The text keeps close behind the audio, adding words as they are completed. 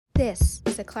This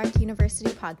is a Clark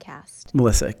University podcast.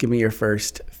 Melissa, give me your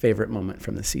first favorite moment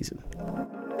from this season.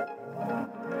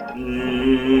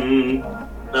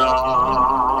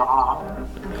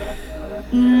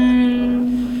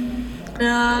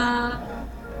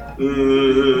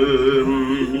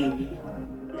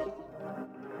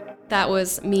 That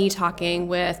was me talking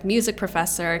with music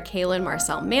professor Kaylin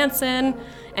Marcel Manson,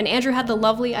 and Andrew had the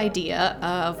lovely idea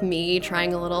of me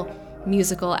trying a little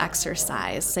musical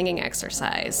exercise, singing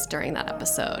exercise during that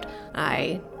episode.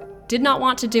 I did not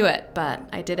want to do it, but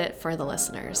I did it for the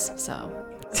listeners, so.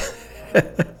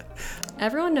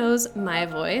 Everyone knows my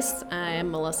voice.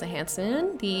 I'm Melissa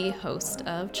Hanson, the host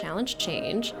of Challenge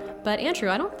Change. But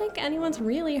Andrew, I don't think anyone's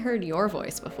really heard your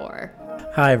voice before.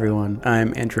 Hi, everyone.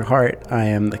 I'm Andrew Hart. I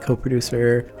am the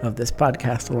co-producer of this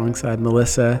podcast alongside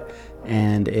Melissa,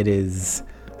 and it is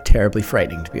terribly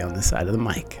frightening to be on this side of the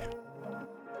mic.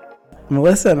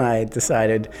 Melissa and I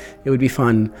decided it would be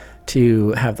fun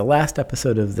to have the last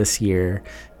episode of this year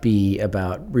be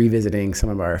about revisiting some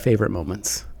of our favorite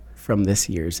moments from this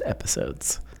year's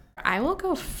episodes. I will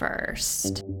go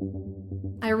first.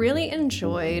 I really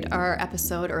enjoyed our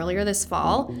episode earlier this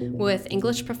fall with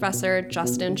English professor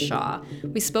Justin Shaw.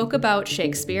 We spoke about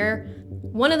Shakespeare.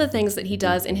 One of the things that he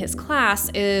does in his class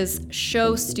is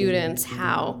show students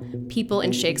how people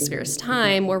in Shakespeare's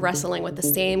time were wrestling with the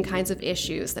same kinds of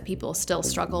issues that people still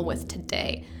struggle with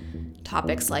today.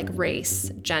 Topics like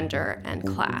race, gender, and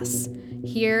class.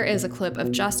 Here is a clip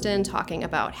of Justin talking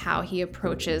about how he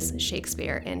approaches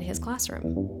Shakespeare in his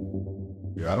classroom.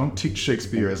 I don't teach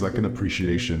Shakespeare as like an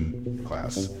appreciation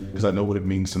class because I know what it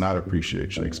means to not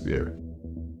appreciate Shakespeare.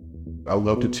 I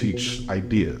love to teach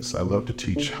ideas. I love to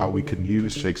teach how we can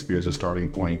use Shakespeare as a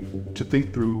starting point to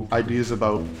think through ideas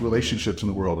about relationships in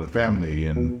the world and family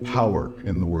and power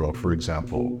in the world, for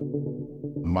example.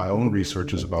 My own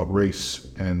research is about race,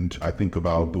 and I think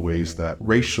about the ways that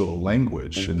racial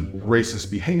language and racist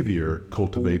behavior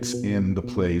cultivates in the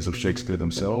plays of Shakespeare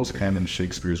themselves and in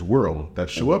Shakespeare's world that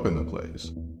show up in the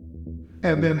plays.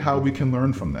 And then how we can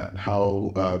learn from that,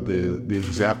 how the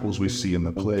examples we see in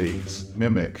the plays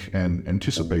mimic and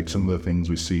anticipate some of the things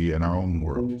we see in our own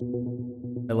world.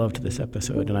 I loved this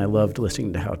episode, and I loved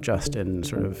listening to how Justin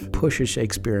sort of pushes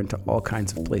Shakespeare into all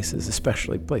kinds of places,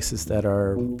 especially places that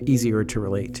are easier to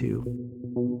relate to.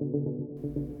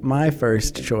 My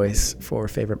first choice for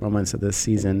favorite moments of this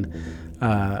season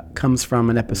comes from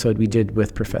an episode we did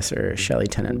with Professor Shelley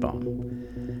Tenenbaum.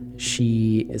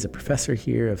 She is a professor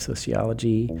here of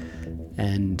sociology,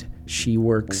 and she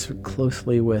works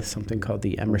closely with something called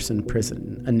the Emerson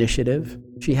Prison Initiative.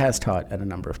 She has taught at a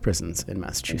number of prisons in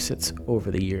Massachusetts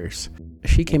over the years.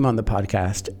 She came on the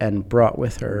podcast and brought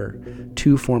with her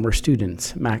two former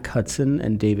students, Mac Hudson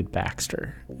and David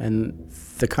Baxter. And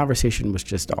the conversation was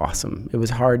just awesome. It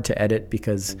was hard to edit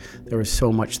because there was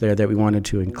so much there that we wanted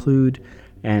to include.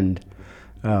 And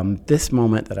this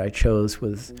moment that I chose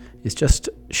is just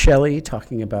Shelley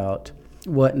talking about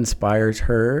what inspires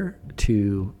her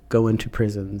to go into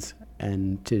prisons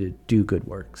and to do good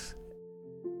works.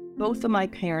 Both of my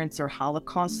parents are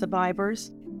Holocaust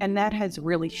survivors, and that has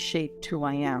really shaped who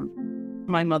I am.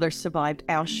 My mother survived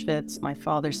Auschwitz. My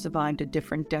father survived a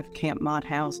different death camp,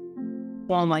 Mauthausen.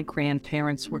 All my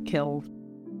grandparents were killed.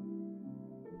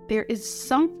 There is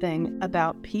something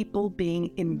about people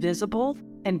being invisible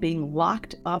and being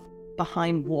locked up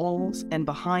behind walls and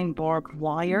behind barbed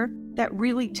wire that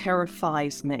really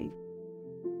terrifies me.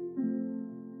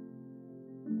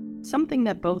 Something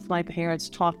that both my parents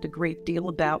talked a great deal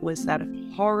about was that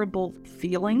horrible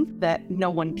feeling that no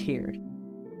one cared.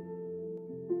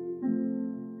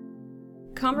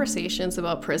 Conversations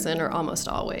about prison are almost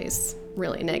always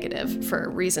really negative for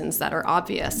reasons that are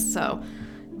obvious, so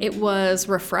it was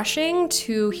refreshing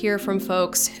to hear from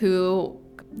folks who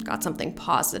got something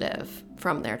positive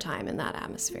from their time in that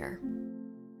atmosphere.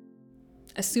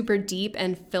 A super deep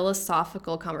and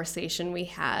philosophical conversation we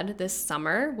had this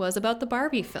summer was about the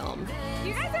Barbie film. Do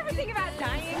you guys ever think about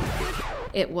dying?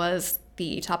 It was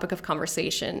the topic of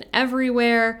conversation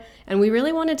everywhere, and we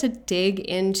really wanted to dig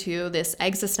into this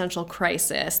existential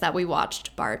crisis that we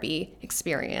watched Barbie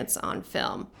experience on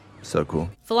film. So cool.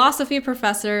 Philosophy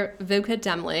professor Vibke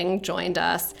Demling joined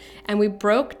us, and we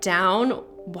broke down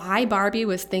why Barbie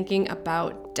was thinking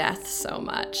about death so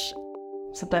much.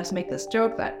 Sometimes make this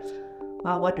joke that,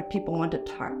 what do people want to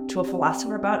talk to a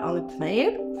philosopher about on the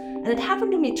plane? And it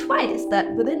happened to me twice,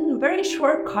 that within a very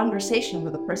short conversation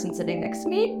with the person sitting next to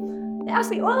me, they asked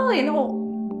me, what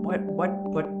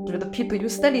do the people you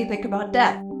study think about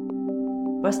death?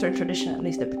 Western tradition, at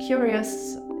least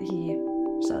Epicurus, he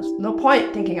says, no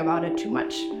point thinking about it too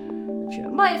much. The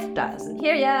true life isn't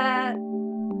here yet.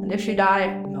 And if she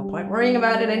died, no point worrying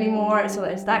about it anymore. So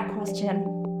there's that question.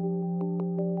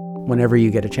 Whenever you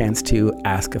get a chance to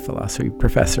ask a philosophy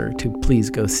professor to please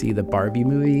go see the Barbie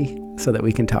movie so that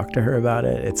we can talk to her about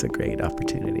it, it's a great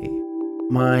opportunity.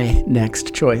 My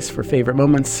next choice for favorite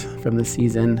moments from the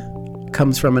season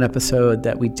comes from an episode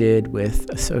that we did with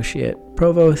Associate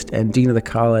Provost and Dean of the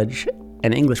College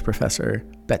and English professor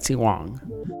Betsy Wong.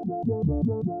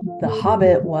 The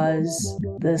Hobbit was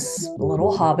this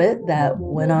little hobbit that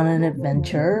went on an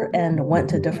adventure and went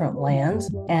to different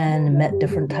lands and met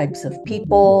different types of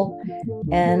people.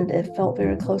 And it felt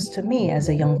very close to me as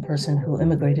a young person who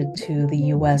immigrated to the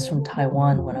US from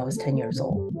Taiwan when I was 10 years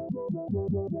old.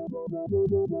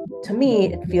 To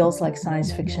me, it feels like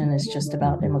science fiction is just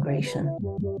about immigration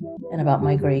and about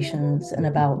migrations and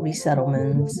about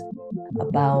resettlements,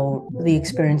 about the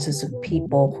experiences of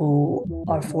people who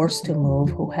are forced to move,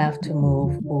 who have to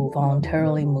move, who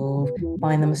voluntarily move,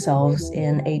 find themselves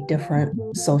in a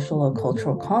different social or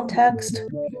cultural context,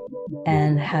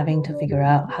 and having to figure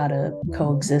out how to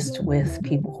coexist with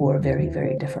people who are very,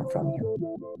 very different from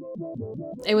you.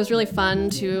 It was really fun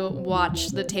to watch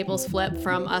the tables flip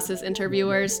from us as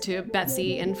interviewers to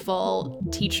Betsy in full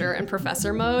teacher and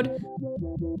professor mode.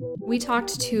 We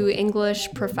talked to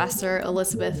English professor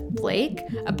Elizabeth Blake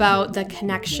about the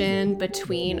connection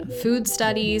between food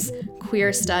studies,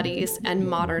 queer studies, and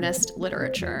modernist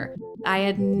literature. I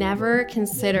had never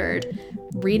considered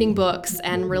reading books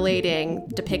and relating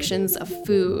depictions of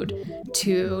food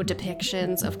to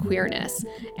depictions of queerness.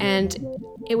 And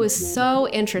it was so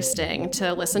interesting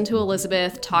to listen to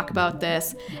Elizabeth talk about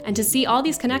this and to see all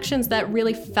these connections that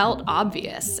really felt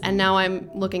obvious. And now I'm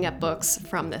looking at books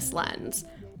from this lens.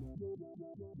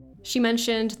 She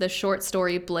mentioned the short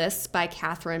story Bliss by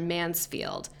Catherine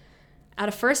Mansfield. At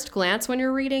a first glance when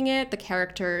you're reading it, the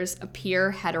characters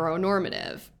appear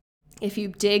heteronormative. If you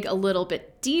dig a little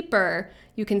bit deeper,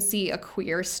 you can see a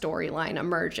queer storyline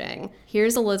emerging.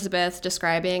 Here's Elizabeth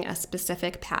describing a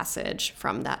specific passage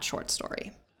from that short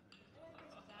story.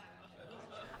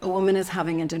 A woman is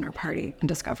having a dinner party and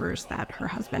discovers that her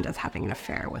husband is having an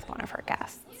affair with one of her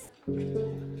guests.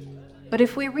 But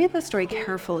if we read the story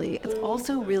carefully, it's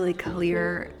also really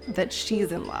clear that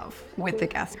she's in love with the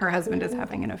guest her husband is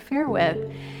having an affair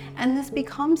with. And this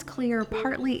becomes clear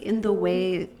partly in the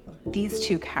way these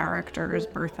two characters,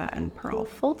 Bertha and Pearl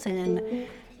Fulton,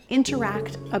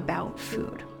 interact about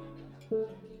food.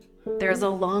 There's a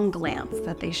long glance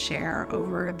that they share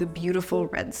over the beautiful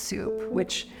red soup,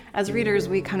 which as readers,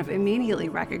 we kind of immediately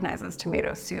recognize as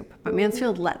tomato soup, but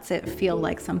Mansfield lets it feel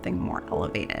like something more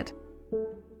elevated.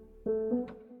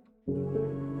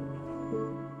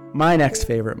 My next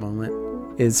favorite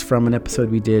moment is from an episode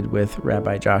we did with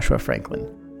Rabbi Joshua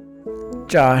Franklin.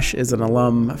 Josh is an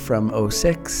alum from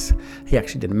 06. He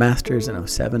actually did a master's in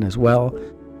 07 as well.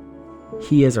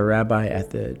 He is a rabbi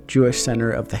at the Jewish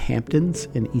Center of the Hamptons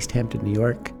in East Hampton, New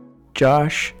York.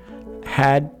 Josh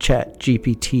had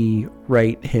ChatGPT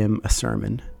write him a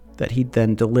sermon that he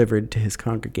then delivered to his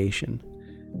congregation.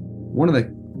 One of the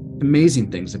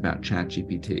amazing things about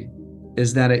ChatGPT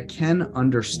is that it can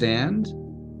understand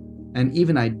and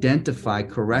even identify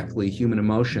correctly human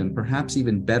emotion, perhaps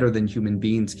even better than human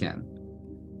beings can.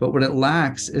 But what it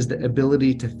lacks is the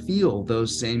ability to feel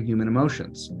those same human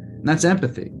emotions. And that's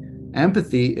empathy.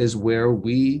 Empathy is where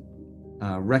we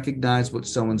recognize what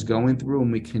someone's going through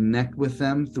and we connect with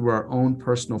them through our own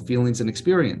personal feelings and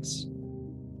experience.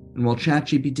 And while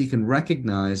ChatGPT can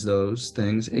recognize those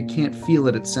things, it can't feel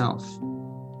it itself.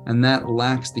 And that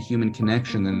lacks the human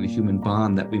connection and the human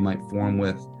bond that we might form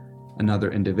with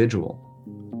another individual.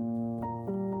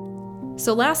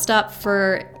 So last up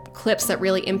for clips that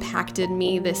really impacted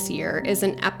me this year is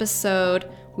an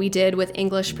episode we did with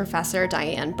English professor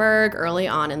Diane Berg early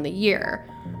on in the year.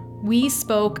 We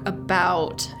spoke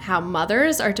about how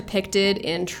mothers are depicted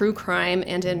in true crime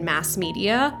and in mass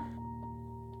media.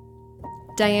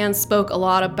 Diane spoke a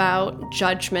lot about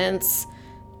judgments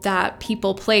that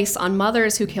people place on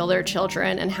mothers who kill their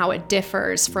children and how it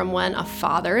differs from when a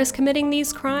father is committing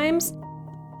these crimes.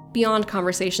 Beyond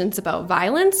conversations about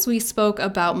violence, we spoke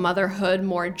about motherhood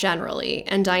more generally,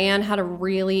 and Diane had a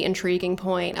really intriguing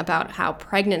point about how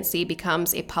pregnancy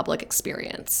becomes a public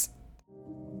experience.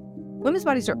 Women's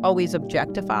bodies are always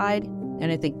objectified,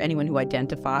 and I think anyone who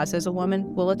identifies as a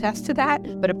woman will attest to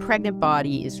that, but a pregnant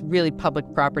body is really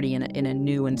public property in a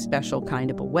new and special kind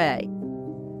of a way.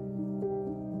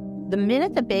 The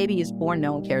minute the baby is born,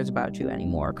 no one cares about you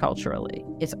anymore culturally.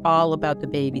 It's all about the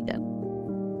baby then.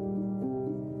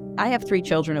 I have 3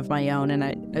 children of my own, and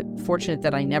I'm fortunate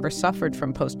that I never suffered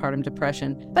from postpartum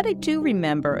depression, but I do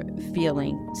remember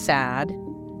feeling sad,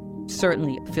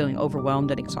 certainly feeling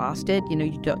overwhelmed and exhausted.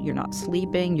 You're not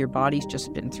sleeping. Your body's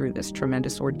just been through this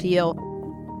tremendous ordeal.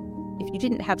 If you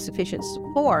didn't have sufficient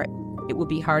support, it would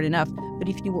be hard enough. But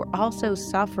if you were also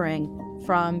suffering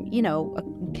from, a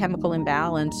chemical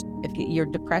imbalance, if your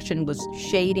depression was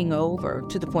shading over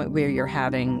to the point where you're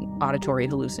having auditory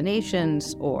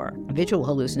hallucinations or visual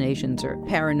hallucinations or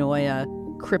paranoia,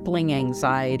 crippling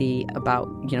anxiety about,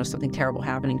 something terrible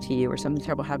happening to you or something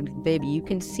terrible happening to the baby, you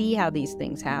can see how these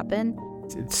things happen.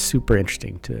 It's super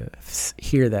interesting to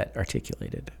hear that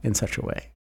articulated in such a way.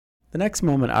 The next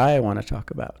moment I want to talk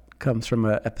about comes from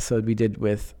an episode we did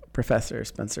with Professor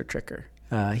Spencer Tricker.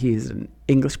 He's an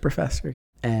English professor,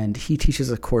 and he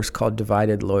teaches a course called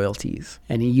Divided Loyalties,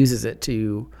 and he uses it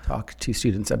to talk to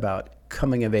students about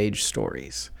coming-of-age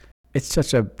stories. It's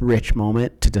such a rich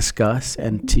moment to discuss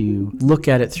and to look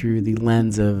at it through the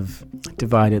lens of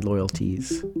divided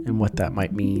loyalties and what that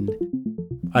might mean.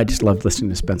 I just loved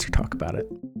listening to Spencer talk about it.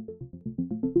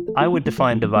 I would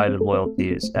define divided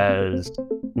loyalties as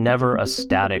never a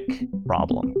static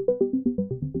problem.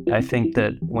 I think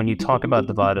that when you talk about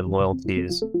divided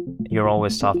loyalties, you're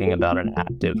always talking about an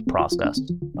active process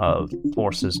of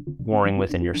forces warring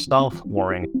within yourself,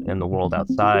 warring in the world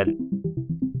outside.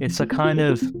 It's a kind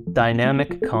of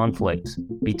dynamic conflict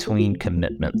between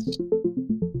commitments.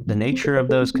 The nature of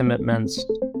those commitments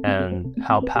and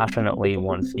how passionately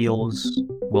one feels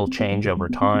will change over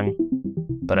time,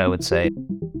 but I would say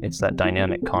it's that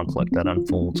dynamic conflict that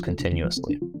unfolds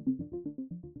continuously.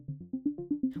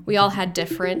 We all had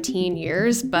different teen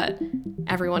years, but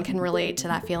everyone can relate to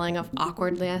that feeling of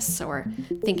awkwardness or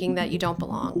thinking that you don't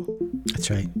belong. That's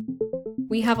right.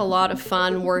 We have a lot of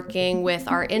fun working with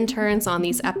our interns on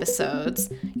these episodes.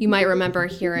 You might remember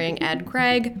hearing Ed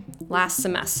Gregg last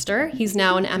semester. He's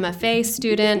now an MFA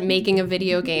student making a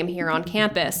video game here on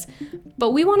campus.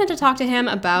 But we wanted to talk to him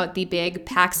about the big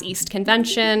PAX East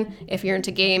convention. If you're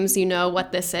into games, you know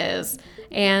what this is.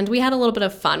 And we had a little bit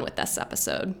of fun with this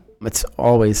episode. It's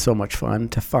always so much fun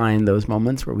to find those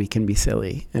moments where we can be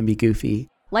silly and be goofy.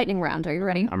 Lightning round, are you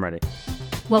ready? I'm ready.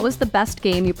 What was the best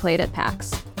game you played at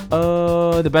PAX?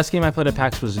 The best game I played at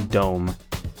PAX was Dome.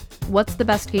 What's the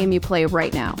best game you play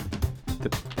right now?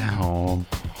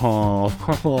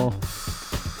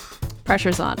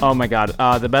 Pressure's on. Oh my god.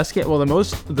 The best game,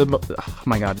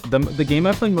 the game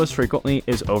I play most frequently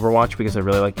is Overwatch because I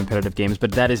really like competitive games,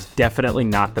 but that is definitely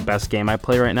not the best game I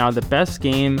play right now. The best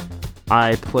game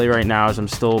I play right now is I'm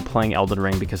still playing Elden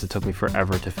Ring because it took me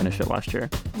forever to finish it last year.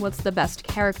 What's the best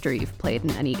character you've played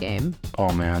in any game?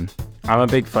 Oh man. I'm a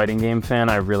big fighting game fan.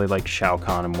 I really like Shao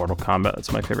Kahn in Mortal Kombat.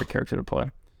 That's my favorite character to play.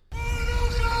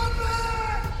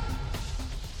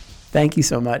 Thank you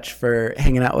so much for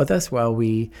hanging out with us while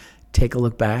we take a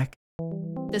look back.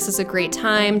 This is a great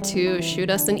time to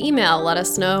shoot us an email. Let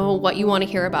us know what you want to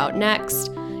hear about next.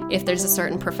 If there's a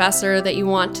certain professor that you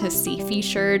want to see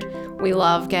featured, we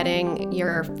love getting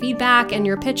your feedback and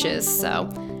your pitches. So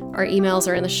our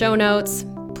emails are in the show notes.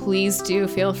 Please do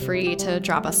feel free to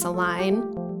drop us a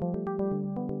line.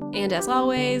 And as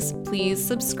always, please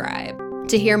subscribe.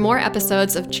 To hear more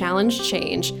episodes of Challenge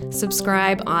Change,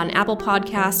 subscribe on Apple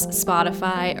Podcasts,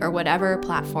 Spotify, or whatever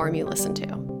platform you listen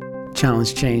to.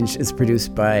 Challenge Change is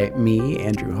produced by me,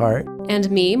 Andrew Hart.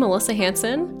 And me, Melissa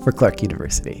Hansen. For Clark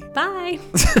University. Bye.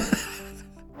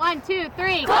 1, 2,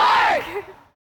 3. Clark!